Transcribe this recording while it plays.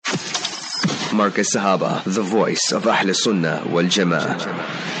Marcus Sahaba, the voice of Ahl Sunnah wal Jama'ah.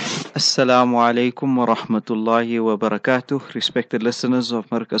 Assalamu alaikum wa rahmatullahi wa barakatuh. Respected listeners of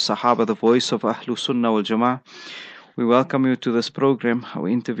Marcus Sahaba, the voice of Ahl Sunnah wal Jama'ah. We welcome you to this program, our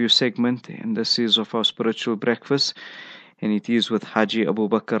interview segment, and this is of our spiritual breakfast, and it is with Haji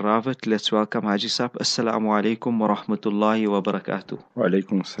Abubakr Rawat. Let's welcome Haji Sahab. Assalamu alaikum wa rahmatullahi wa barakatuh. Wa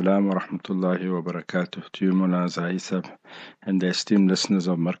alaikum assalam wa rahmatullahi wa barakatuh to you, Mullah Zaisab, and the esteemed listeners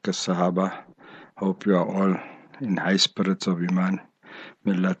of Marcus Sahaba. Hope you are all in high spirits of Iman.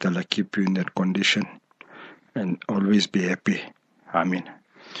 May Allah Ta'ala keep you in that condition and always be happy. Ameen.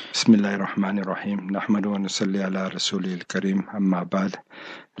 Bismillahir Rahmanir Rahim. Nahmadu wa nusalli ala Rasulil Kareem. Amma ba'd.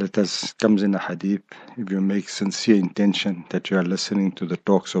 Let us comes in a hadith. If you make sincere intention that you are listening to the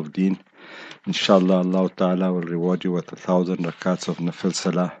talks of Deen, inshallah Allah Ta'ala will reward you with 1,000 rakats of Nafil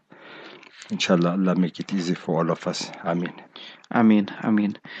Salah. Inshallah Allah make it easy for all of us. Ameen. Ameen.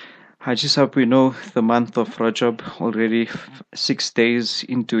 Ameen. Haji Sahab, we know the month of Rajab, already 6 days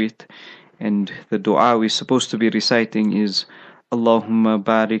into it, and the dua we're supposed to be reciting is Allahumma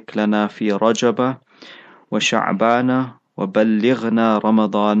barik lana fi Rajaba wa Sha'bana wa ballighna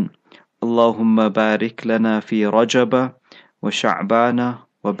Ramadan. Allahumma barik lana fi Rajaba wa Sha'bana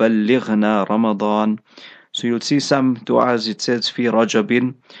wa ballighna Ramadan. So you'll see some du'as, it says fi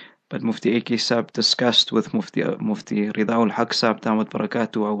Rajabin, but Mufti A.K. Saab discussed with Mufti Ridaul Haq Saab Damat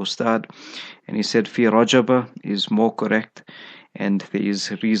Barakatuh, our Ustad, and he said fi Rajaba is more correct, and there is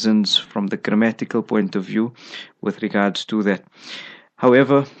reasons from the grammatical point of view with regards to that.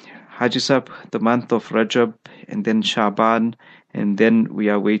 However, Haji Saab, the month of Rajab, and then Shaban, and then we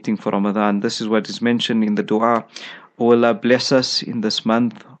are waiting for Ramadan. This is what is mentioned in the dua. O Allah, bless us in this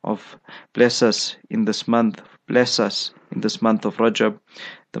month of Rajab,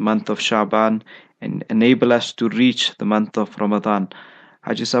 the month of Shaban, and enable us to reach the month of Ramadan.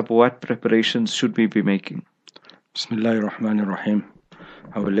 Haji Sahab, what preparations should we be making? Bismillahir Rahmanir Rahim.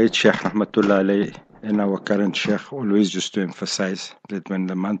 Our late Sheikh Rahmatullah alayhi and our current Sheikh always used to emphasize that when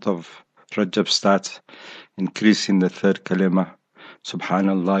the month of Rajab starts, increase in the third kalima,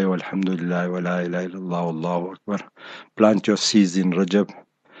 Subhanallah walhamdulillah wa la ilaha illallah Allahu Akbar. Plant your seeds in Rajab,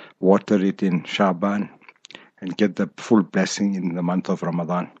 water it in Shaban, and get the full blessing in the month of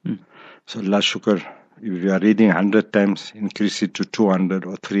Ramadan. So Allah shukr, if you are reading 100 times, increase it to 200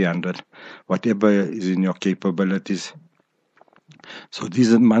 or 300, whatever is in your capabilities. So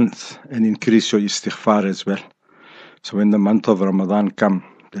these are months, and increase your istighfar as well. So when the month of Ramadan comes,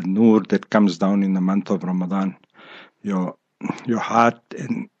 the nur that comes down in the month of Ramadan, your heart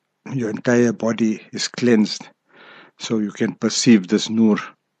and your entire body is cleansed, so you can perceive this nur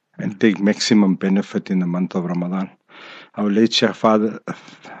and take maximum benefit in the month of Ramadan. Our late Shaykh Father,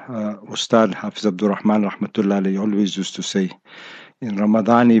 Ustad Hafiz Abdul Rahman Rahmatullah alayhi, always used to say, in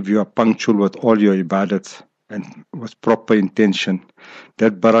Ramadan, if you are punctual with all your ibadats and with proper intention,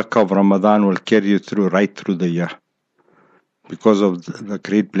 that barakah of Ramadan will carry you through right through the year because of the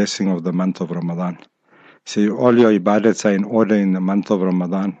great blessing of the month of Ramadan. So all your ibadats are in order in the month of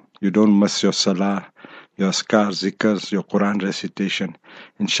Ramadan. You don't miss your salah, your askar, zikrs, your Quran recitation.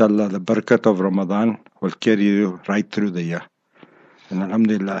 Inshallah, the barakat of Ramadan will carry you right through the year. And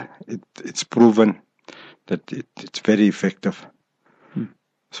alhamdulillah, it's proven that it's very effective.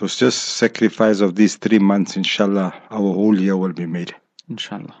 So it's just sacrifice of these 3 months, inshallah, our whole year will be made.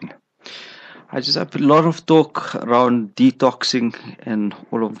 Inshallah. I just have a lot of talk around detoxing and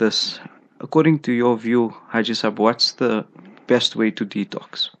all of this. According to your view, Haji Sahab, what's the best way to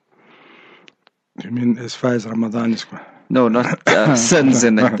detox? You mean as far as Ramadan is concerned? No, not sins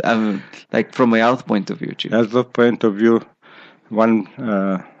in it. Like from a health point of view, Chief. Health point of view,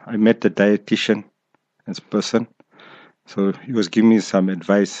 I met a dietitian as a person. So he was giving me some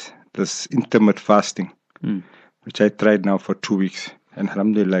advice, this intermittent fasting, which I tried now for 2 weeks. And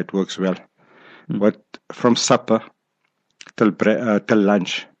alhamdulillah, it works well. But from supper till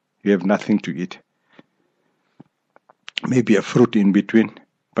lunch, you have nothing to eat. Maybe a fruit in between,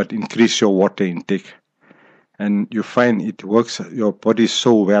 but increase your water intake. And you find it works your body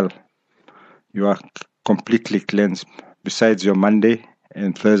so well. You are completely cleansed, besides your Monday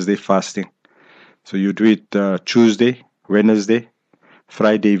and Thursday fasting. So you do it Tuesday, Wednesday,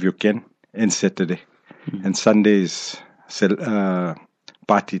 Friday if you can, and Saturday. And Sunday is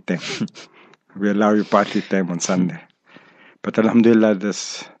party time. We allow you party time on Sunday. But alhamdulillah,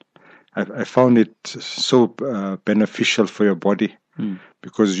 I found it so beneficial for your body,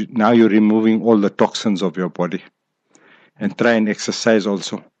 because now you're removing all the toxins of your body. And try and exercise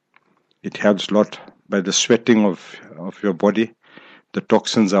also. It helps a lot. By the sweating of your body, the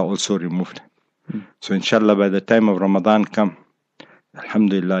toxins are also removed. So inshallah, by the time of Ramadan come,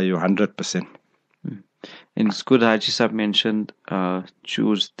 alhamdulillah, you're 100%. And it's good Haji Sahib mentioned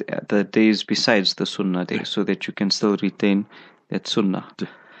choose the days besides the Sunnah day so that you can still retain that Sunnah.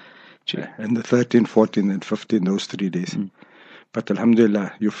 And the 13, 14 and 15, those 3 days. But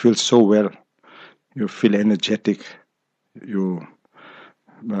alhamdulillah, you feel so well. You feel energetic.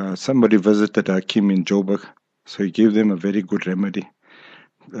 Somebody visited Hakim in Joburg, so he gave them a very good remedy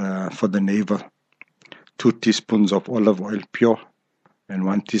for the navel. 2 teaspoons of olive oil pure and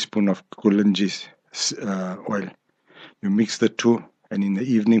 1 teaspoon of Kulanji's oil. You mix the 2 and in the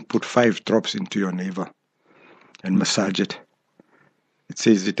evening put 5 drops into your navel and massage it. It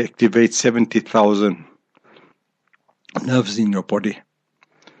says it activates 70,000 nerves in your body.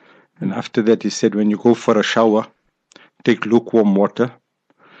 And after that, he said, when you go for a shower, take lukewarm water,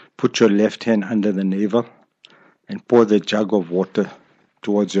 put your left hand under the navel, and pour the jug of water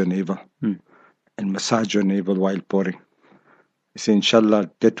towards your navel, and massage your navel while pouring. He said,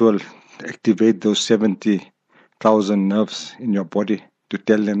 inshallah, that will activate those 70,000 nerves in your body to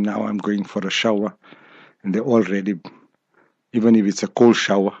tell them, now I'm going for a shower. And they're all ready. Even if it's a cold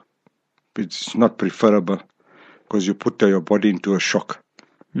shower, it's not preferable because you put your body into a shock.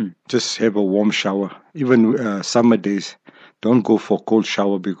 Just have a warm shower. Even summer days, don't go for cold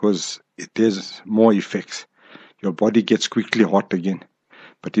shower because it has more effects. Your body gets quickly hot again.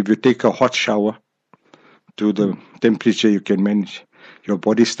 But if you take a hot shower to the temperature you can manage, your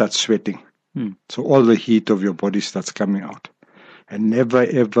body starts sweating. So all the heat of your body starts coming out. And never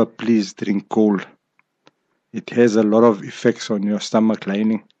ever please drink cold. It has a lot of effects on your stomach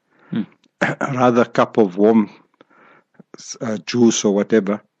lining. Rather a cup of warm juice or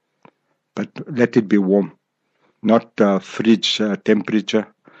whatever, but let it be warm, not fridge temperature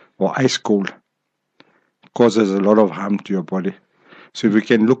or ice cold. It causes a lot of harm to your body. So if we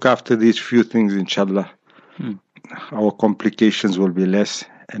can look after these few things, inshallah, our complications will be less,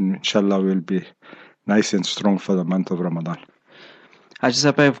 and inshallah we'll be nice and strong for the month of Ramadan. Haji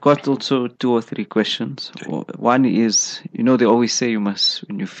Sahib, I've got also 2 or 3 questions. One is, they always say you must,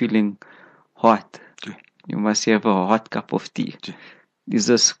 when you're feeling hot, you must have a hot cup of tea. Is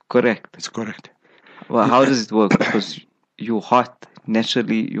this correct? It's correct. Well, how does it work? Because you're hot,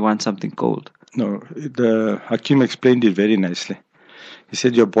 naturally you want something cold. No, the Hakim explained it very nicely. He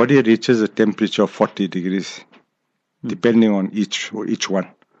said your body reaches a temperature of 40 degrees, depending on each one.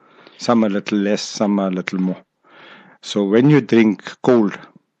 Some a little less, some a little more. So when you drink cold,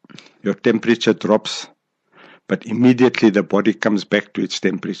 your temperature drops, but immediately the body comes back to its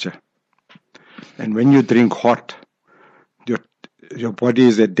temperature. And when you drink hot, your body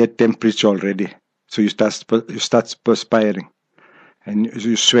is at that temperature already. So you start perspiring and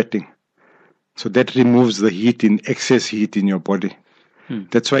you're sweating. So that removes the heat, excess heat in your body.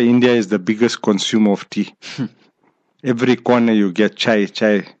 That's why India is the biggest consumer of tea. Every corner you get chai.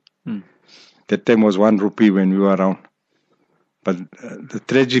 That time was 1 rupee when we were around. But the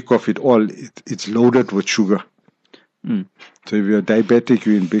tragic of it all, it's loaded with sugar. So if you're diabetic,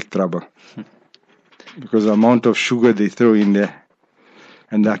 you're in big trouble. Because the amount of sugar they throw in there.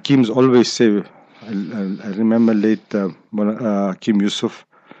 And the Hakims always say, I remember late Hakim Yusuf,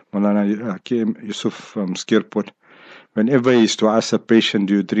 Maulana Hakim Yusuf from Skirpot, whenever he used to ask a patient,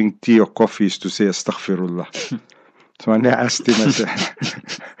 do you drink tea or coffee, he used to say, Astaghfirullah. So when I asked him, I said,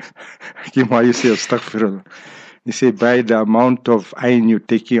 Hakim, why you say Astaghfirullah? He said, by the amount of iron you're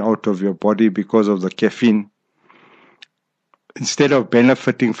taking out of your body because of the caffeine, instead of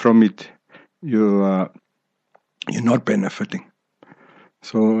benefiting from it, you're not benefiting.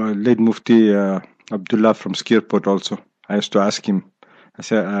 So late Mufti Abdullah from Skirpot also, I used to ask him, I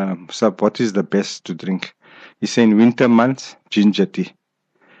said, sir, what is the best to drink? He said, in winter months, ginger tea.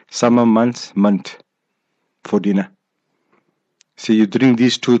 Summer months, mint for dinner. So you drink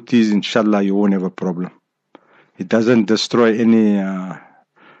these 2 teas, inshallah, you won't have a problem. It doesn't destroy any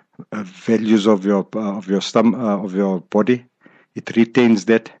values of your stomach, of your body. It retains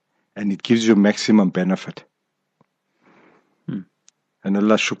that, and it gives you maximum benefit. And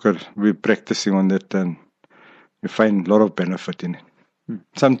Allah shukr, we're practicing on that, and you find a lot of benefit in it.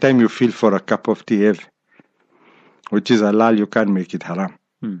 Sometimes you feel for a cup of tea, which is halal, you can't make it haram.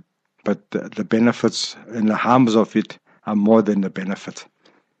 But the benefits and the harms of it are more than the benefits.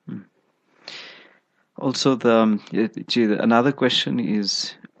 Also, another question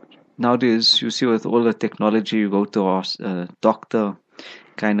is, nowadays, you see with all the technology, you go to a doctor,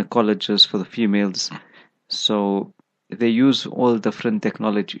 gynecologist for the females. So they use all different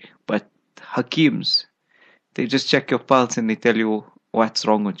technology. But Hakims, they just check your pulse and they tell you what's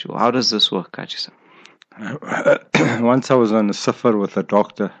wrong with you. How does this work, Haji Sahib? Once I was on a safar with a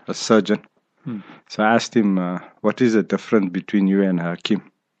doctor, a surgeon. So I asked him, what is the difference between you and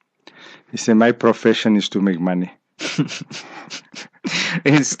Hakim? He said, my profession is to make money.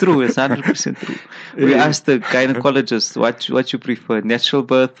 It's true. It's 100% true. We asked the gynecologist, what you prefer, natural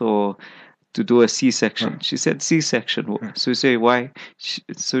birth or to do a C-section? She said C-section. So we say, why?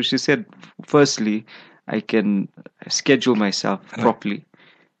 So she said, firstly, I can schedule myself properly.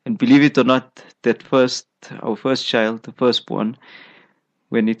 And believe it or not, that our first child, the firstborn,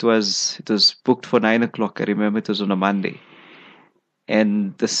 when it was booked for 9 o'clock. I remember it was on a Monday.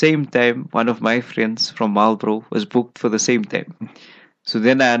 And the same time, one of my friends from Marlborough was booked for the same time. So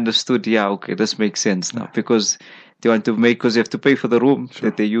then I understood, okay, this makes sense now. Because they want to because they have to pay for the room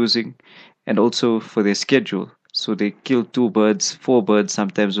that they're using and also for their schedule. So they kill 4 birds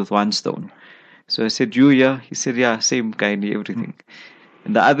sometimes with one stone. So I said, you, yeah? He said, yeah, same kind, everything.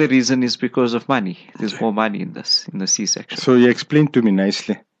 And the other reason is because of money. There's more money in the C-section. So you explained to me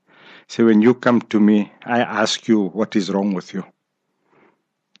nicely. So when you come to me, I ask you what is wrong with you.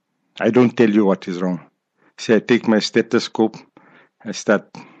 I don't tell you what is wrong. See, I take my stethoscope, I start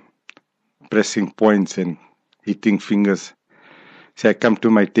pressing points and hitting fingers. See, I come to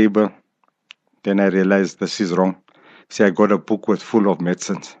my table, then I realize this is wrong. See, I got a book full of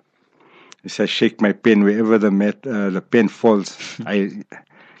medicines. I shake my pen wherever the pen falls. I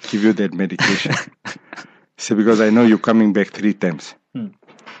give you that medication. So because I know you're coming back 3 times.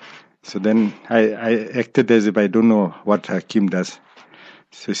 So then I acted as if I don't know what Hakim does.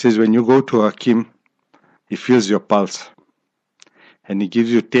 So he says, when you go to Hakim, he feels your pulse. And he gives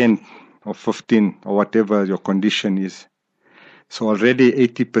you 10 or 15 or whatever your condition is. So already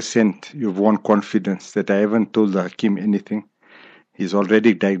 80% you've won confidence that I haven't told the Hakim anything. He's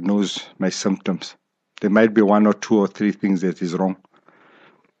already diagnosed my symptoms. There might be 1 or 2 or 3 things that is wrong.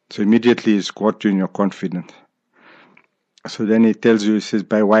 So immediately he's got you in your confidence. So then he tells you, he says,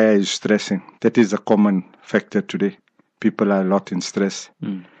 why are you stressing? That is a common factor today. People are a lot in stress.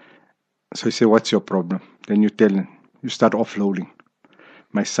 So he said, what's your problem? Then you tell him, you start offloading.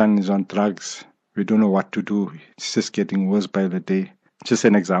 My son is on drugs. We don't know what to do. It's just getting worse by the day. Just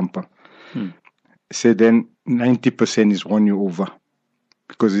an example. He said, then 90% is won you over.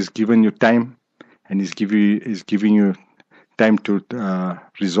 Because he's given you time and he's giving you time to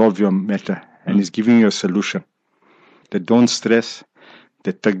resolve your matter. And he's giving you a solution. That don't stress.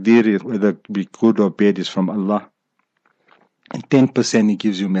 The taqdeer, whether it be good or bad, is from Allah. And 10% he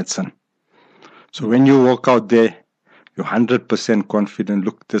gives you medicine. So when you walk out there, you're 100% confident.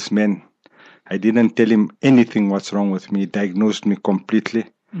 Look, this man, I didn't tell him anything what's wrong with me. He diagnosed me completely.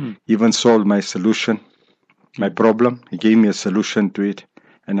 Even solved my solution, my problem. He gave me a solution to it.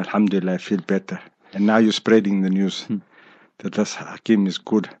 And alhamdulillah, I feel better. And now you're spreading the news that this Hakim is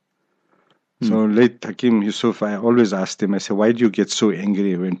good. So late Hakim Yusuf, I always asked him, I said, why do you get so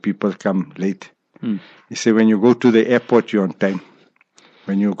angry when people come late? He said, when you go to the airport, you're on time.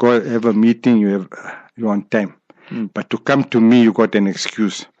 When you go have a meeting, you're on time. But to come to me, you got an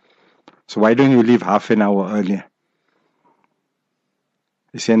excuse. So why don't you leave half an hour earlier?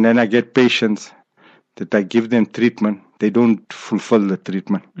 He said, and then I get patients that I give them treatment. They don't fulfill the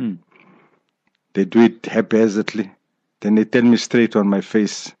treatment. They do it haphazardly. Then they tell me straight on my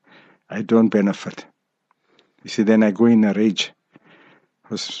face, I don't benefit. You see, then I go in a rage.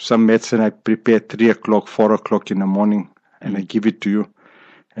 Because some medicine I prepare 3 o'clock, 4 o'clock in the morning, and I give it to you.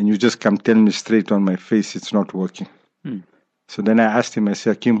 And you just come tell me straight on my face, it's not working. So then I asked him, I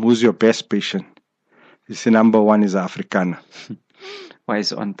said, Hakim, who's your best patient? He said, number 1 is Afrikaner. Why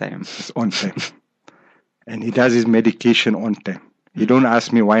is it on time? It's on time. And he does his medication on time. He don't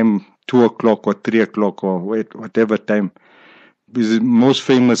ask me why I'm 2 o'clock or 3 o'clock or whatever time. Because most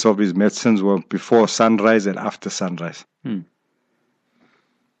famous of his medicines were before sunrise and after sunrise.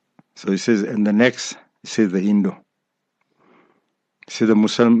 So he says, and the next, he says the Hindu. He says the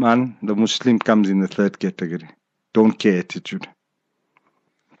Muslim comes in the 3rd category. Don't care attitude.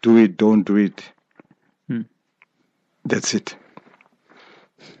 Do it, don't do it. That's it.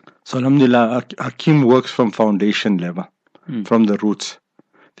 So alhamdulillah, Hakim works from foundation level, from the roots.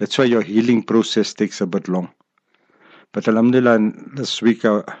 That's why your healing process takes a bit long. But alhamdulillah, this week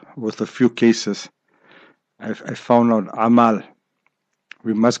with a few cases, I found out Amal.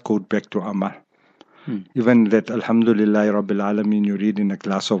 We must go back to Amal. Even that alhamdulillah Rabbil Alameen you read in a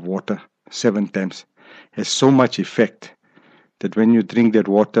glass of water 7 times has so much effect that when you drink that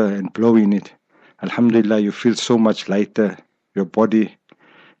water and blow in it, alhamdulillah you feel so much lighter, your body.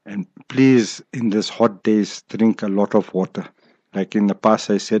 And please, in these hot days, drink a lot of water. Like in the past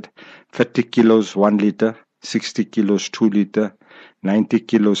I said, 30 kilos 1 liter, 60 kilos 2 liter, 90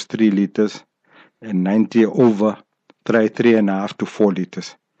 kilos 3 liters, and 90 over, try 3.5 to 4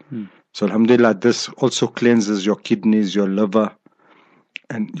 liters. So alhamdulillah, this also cleanses your kidneys, your liver,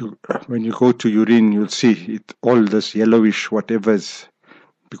 And when you go to urine, you'll see it all this yellowish, whatever is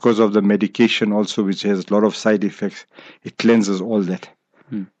because of the medication also, which has a lot of side effects. It cleanses all that.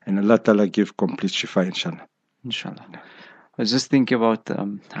 And Allah Ta'ala give complete shifa, inshallah. Inshallah. I was just thinking about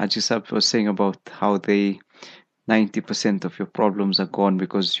Haji Sahib was saying about how 90% of your problems are gone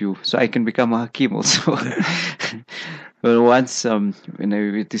because so I can become a Hakim also. Well, once when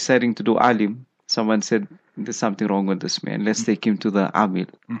I was deciding to do Alim, someone said, there's something wrong with this man, let's take him to the Amil.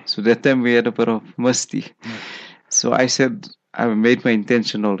 So that time we had a bit of musty. So I said, I made my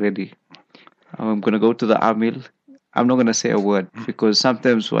intention already. I'm going to go to the Amil. I'm not going to say a word because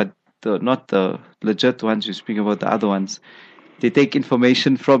sometimes not the legit ones, you speak about the other ones, they take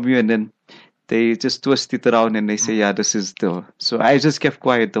information from you and then they just twist it around and they say, yeah, this is the... So I just kept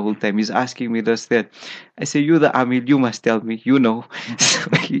quiet the whole time. He's asking me this, that. I say, you the Amil, you must tell me, you know. So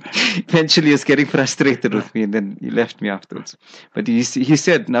he eventually is getting frustrated with me and then he left me afterwards. But he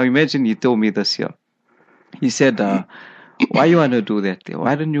said, now imagine he told me this here. He said, why you want to do that?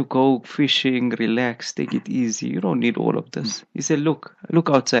 Why don't you go fishing, relax, take it easy? You don't need all of this. He said, look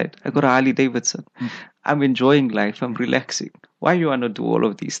outside. I got a Harley Davidson. I'm enjoying life. I'm relaxing. Why you want to do all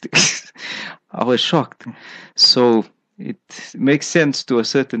of these things? I was shocked. So it makes sense to a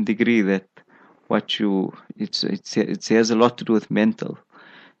certain degree that it has a lot to do with mental.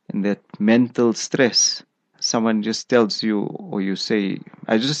 And that mental stress, someone just tells you, or you say,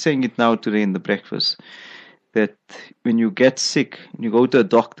 I was just saying it now today in the breakfast, that when you get sick, and you go to a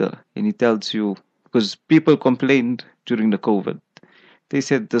doctor and he tells you, because people complained during the COVID, they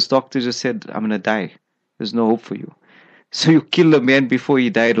said, this doctor just said, I'm going to die. There's no hope for you. So you kill a man before he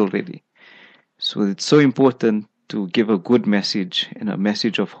died already. So it's so important to give a good message and a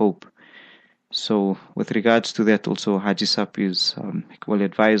message of hope. So with regards to that also, Haji Sahib will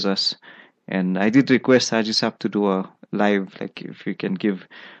advise us. And I did request Haji Sahib to do a live, like if we can give.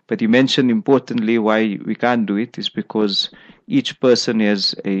 But he mentioned importantly why we can't do it is because each person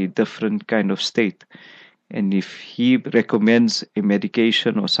has a different kind of state. And if he recommends a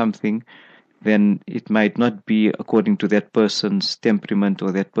medication or something, then it might not be according to that person's temperament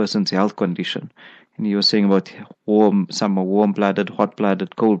or that person's health condition. And he was saying about some are warm-blooded,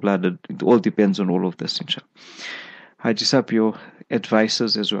 hot-blooded, cold-blooded. It all depends on all of this, inshallah. Haji Sahib, your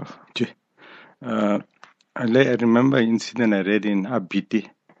advices as well. I remember an incident I read in Abiti.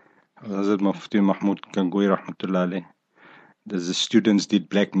 Hazrat Mufti Mahmud Gangoi Rahmatullah alayh. The students did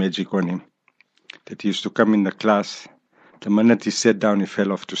black magic on him. That he used to come in the class. The minute he sat down, he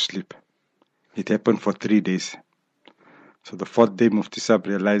fell off to sleep. It happened for 3 days. So the 4th day, Mufti Sahib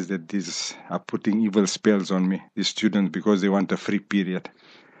realized that these are putting evil spells on me, these students, because they want a free period.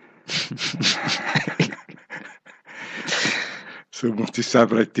 So Mufti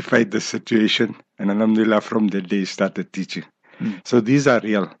Sahib rectified the situation, and alhamdulillah, from that day he started teaching. So these are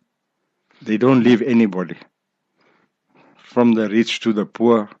real. They don't leave anybody. From the rich to the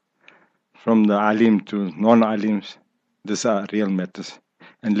poor, from the alim to non-alims, these are real matters.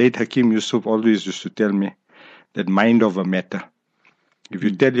 And late Hakim Yusuf always used to tell me that mind over matter. If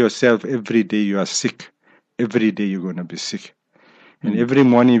you tell yourself every day you are sick, every day you're going to be sick. And every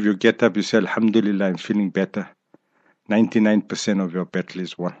morning if you get up, you say, Alhamdulillah, I'm feeling better. 99% of your battle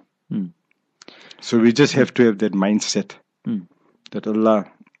is won. So we just have to have that mindset that Allah,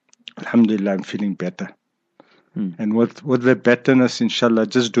 Alhamdulillah, I'm feeling better. And with that betterness, inshallah,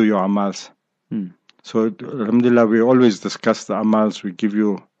 just do your amals. So, alhamdulillah, we always discuss the amals. We give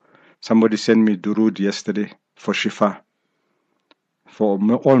you, somebody sent me durood yesterday for shifa, for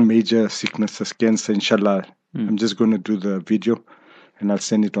all major sicknesses, cancer, inshallah. I'm just going to do the video and I'll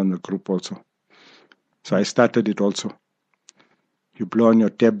send it on the group also. So I started it also. You blow on your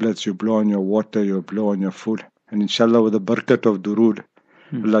tablets, you blow on your water, you blow on your food. And inshallah, with the barakat of durood,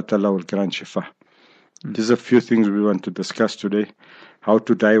 Allah Ta'ala will grant shifa. There's a few things we want to discuss today. How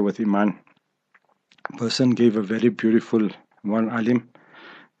to die with iman. A person gave a very beautiful one alim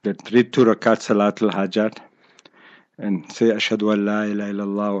that read 2 rakat salatul hajat and say ashhadu an la ilaha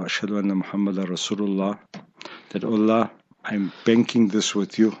illallah wa ashhadu anna muhammadan rasulullah. That Allah, I'm banking this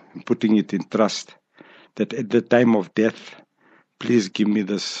with you and putting it in trust that at the time of death, please give me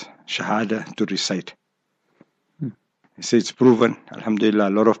this shahada to recite. He said it's proven, alhamdulillah,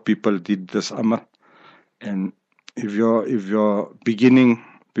 a lot of people did this amal. And if your beginning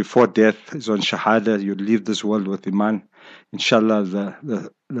before death is on shahada, you leave this world with iman. Inshallah,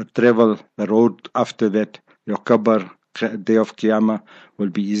 the travel, the road after that, your qabr, day of qiyamah will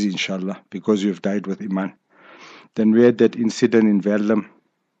be easy, inshallah, because you've died with iman. Then we had that incident in Verlam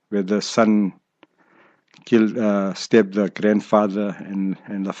where the son stabbed the grandfather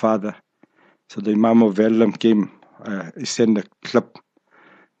and the father. So the Imam of Verlam came, he sent a clip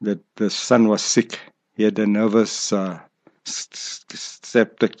that the son was sick. He had a nervous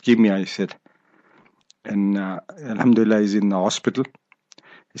septicemia, he said. And Alhamdulillah, he's in the hospital.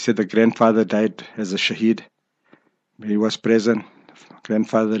 He said the grandfather died as a shaheed. He was present.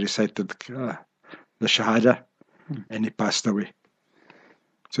 Grandfather recited the shahada and he passed away.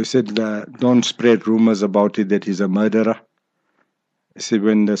 So he said, don't spread rumors about it that he's a murderer. He said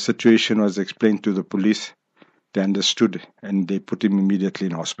when the situation was explained to the police, they understood and they put him immediately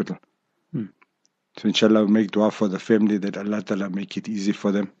in hospital. So inshallah, we make dua for the family that Allah Ta'ala make it easy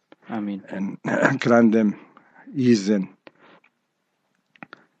for them. Ameen. And grant them ease and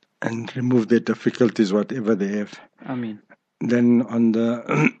remove their difficulties, whatever they have. Ameen. Then on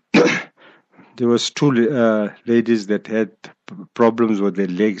the there was two ladies that had problems with their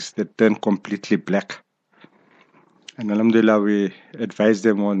legs that turned completely black. And Alhamdulillah, we advised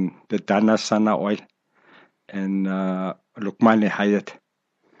them on the Dana Sana oil and Luqman Hayat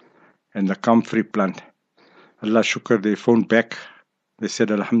and the comfrey plant. Allah shukr, they phoned back. They said,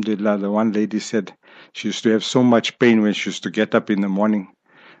 Alhamdulillah, the one lady said she used to have so much pain when she used to get up in the morning.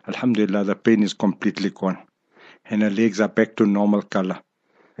 Alhamdulillah, the pain is completely gone. And her legs are back to normal color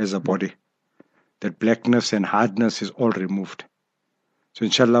as a body. That blackness and hardness is all removed. So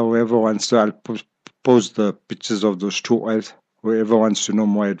inshallah, whoever wants to, I'll post the pictures of those two oils. Whoever wants to know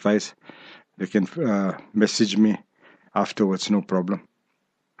more advice, they can message me afterwards, no problem.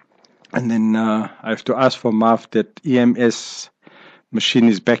 And then I have to ask for maaf that EMS machine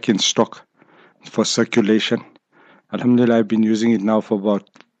is back in stock for circulation. Alhamdulillah, I've been using it now for about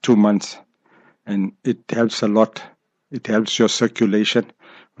 2 months and it helps a lot. It helps your circulation.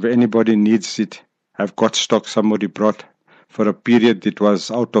 If anybody needs it, I've got stock. Somebody brought. For a period it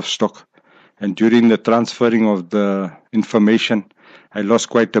was out of stock. And during the transferring of the information, I lost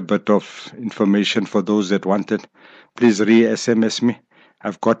quite a bit of information for those that wanted. Please re-SMS me.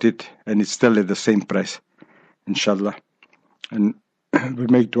 I've got it and it's still at the same price, inshallah. And we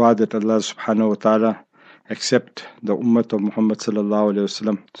make dua that Allah subhanahu wa ta'ala accept the ummah of Muhammad sallallahu alayhi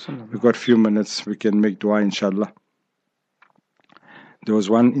wa sallam. We've got a few minutes, we can make dua, inshallah. There was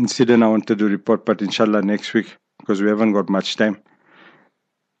one incident I wanted to report, but inshallah next week, because we haven't got much time.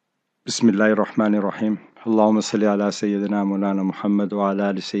 Bismillahir Rahmanir Rahim. Allahumma salli ala Sayyidina Mawlana Muhammad wa ala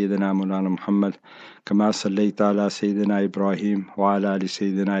ali Sayyidina Mawlana Muhammad kama sallaita ala Sayyidina Ibrahim wa ala ali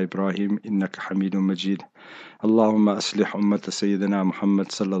Sayyidina Ibrahim innaka Hamidun Majid. Allahumma aslih ummat Sayyidina Muhammad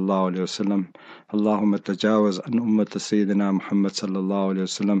sallallahu alayhi wa sallam. Allahumma tajawaz an ummat Sayyidina Muhammad sallallahu alayhi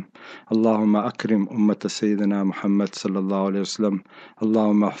wa sallam. Allahumma akrim ummat Sayyidina Muhammad sallallahu alayhi wa sallam.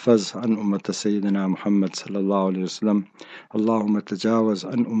 Allahumma ahfaz an ummat Sayyidina Muhammad sallallahu alayhi wa sallam. Allahumma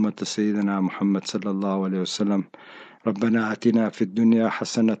tajawaz an ummat Sayyidina Muhammad sallallahu alayhi wa sallam. ربنا آتنا في الدنيا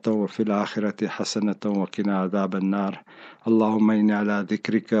حسنة وفي الآخرة حسنة وقنا عذاب النار. اللهم إني على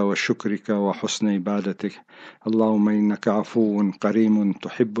ذكرك وشكرك وحسن عبادتك. اللهم إنك عفو كريم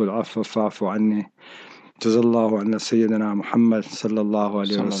تحب العفو فاعف عني. جزا الله عنا سيدنا محمد صلى الله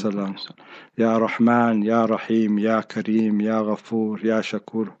عليه وسلم. يا رحمن يا رحيم يا كريم يا غفور يا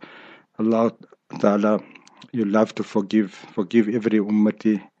شكور. Allah Ta'ala, you love to forgive every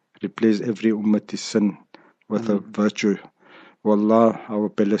ummati, replace every ummati's sin with a virtue. Wallah, our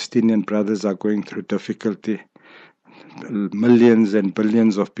Palestinian brothers are going through difficulty. Millions and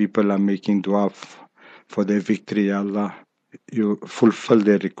billions of people are making dua for their victory, Ya Allah. You fulfill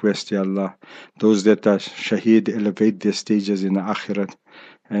their request, Ya Allah. Those that are shaheed, elevate their stages in the akhirat.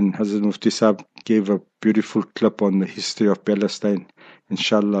 And Hazrat Mufti Sahib gave a beautiful clip on the history of Palestine.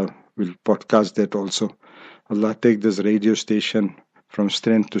 Inshallah, we'll podcast that also. Allah, take this radio station from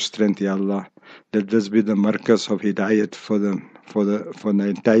strength to strength, Ya Allah. Let this be the markaz of hidayat for the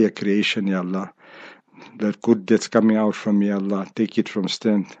entire creation, Ya Allah. The good that's coming out from Ya Allah, take it from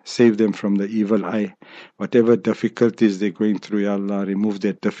strength. Save them from the evil eye. Whatever difficulties they're going through, Ya Allah, remove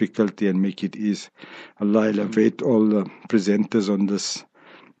that difficulty and make it ease. Allah, elevate all the presenters on this.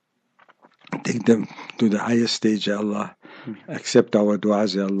 Take them to the highest stage, Ya Allah. Accept our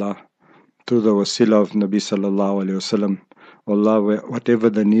du'as, Ya Allah. Through the wasila of Nabi sallallahu alayhi wa sallam. Allah, whatever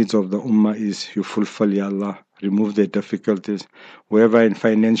the needs of the ummah is, you fulfill, Ya Allah. Remove their difficulties. Whoever in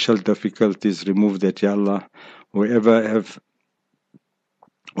financial difficulties, remove that, Ya Allah. Whoever have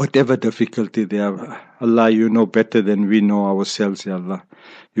whatever difficulty they have, Allah, you know better than we know ourselves, Ya Allah.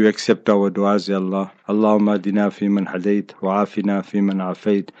 You accept our du'as, Ya Allah. Allahumma adina fi man hadayt, wa afina fi man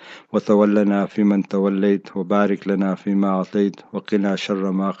afayt, wa tawallana fi man tawallayt, wa barik lana fi ma atayt, wa qina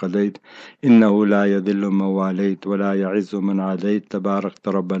sharra ma qadayt. Innahu la yadhillu man walayt, wa la ya'izzu man adayt.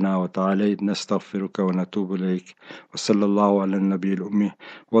 Tabarakta Rabbana wa ta'alayt. Nastaghfiruka wa natubu ilayk. Wa sallallahu ala nabi al-ummi.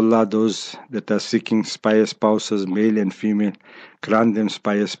 Wallah, those that are seeking pious spouses, male and female, grant them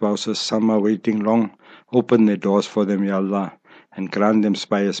pious spouses. Some are waiting long. Open the doors for them, Ya Allah, and grant them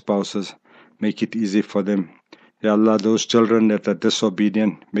pious spouses. Make it easy for them. Ya Allah, those children that are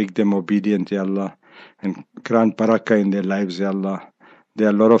disobedient, make them obedient, Ya Allah, and grant barakah in their lives, Ya Allah. There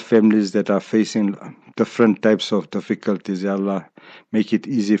are a lot of families that are facing different types of difficulties, Ya Allah. Make it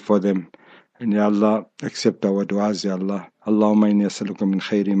easy for them. And Ya Allah, accept our du'as, Ya Allah. Allahumma inni as'aluka min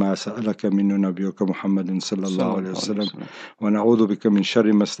khayri ma sa'alaka minhu nabiyuka Muhammadun sallallahu alayhi wa sallam. Wa na'udhu bika min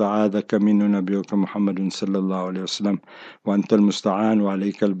sharri ma sta'adaka minhu nabiyuka Muhammadun sallallahu alayhi wa sallam. Wa anta al-musta'an wa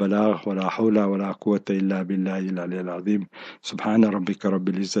alayka al-balagh wa la hawla wa la quwwata illa billahi al-'aliyyil 'azim. Subhana rabbika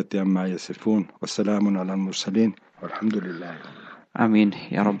rabbil izzati amma yasifun. Wa salamun ala al-mursalin. Walhamdulillah. Ameen,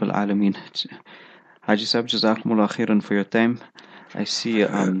 Ya Rabbil Alameen. Haji Sahib, Jazakumullah khairan for your time. I see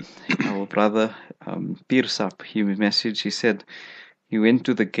our brother Pir Sahib, he messaged, he said he went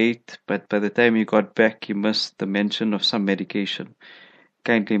to the gate, but by the time he got back, he missed the mention of some medication.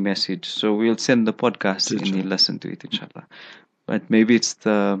 Kindly message. So we'll send the podcast and he'll listen to it, inshallah. But maybe it's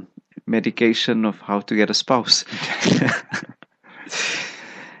the medication of how to get a spouse.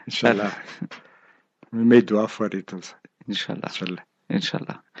 Inshallah. We may dua for it also.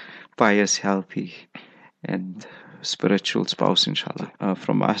 Inshallah. Pious, healthy, and spiritual spouse, inshallah.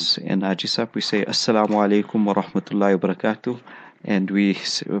 From us and Haji Sahib, we say Assalamu alaikum wa rahmatullahi wa barakatuh, and we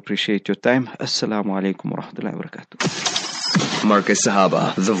appreciate your time. Assalamu alaikum wa rahmatullahi wa barakatuh. Marcus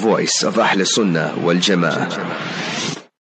Sahaba, the voice of Ahl Sunnah wal Jama'ah.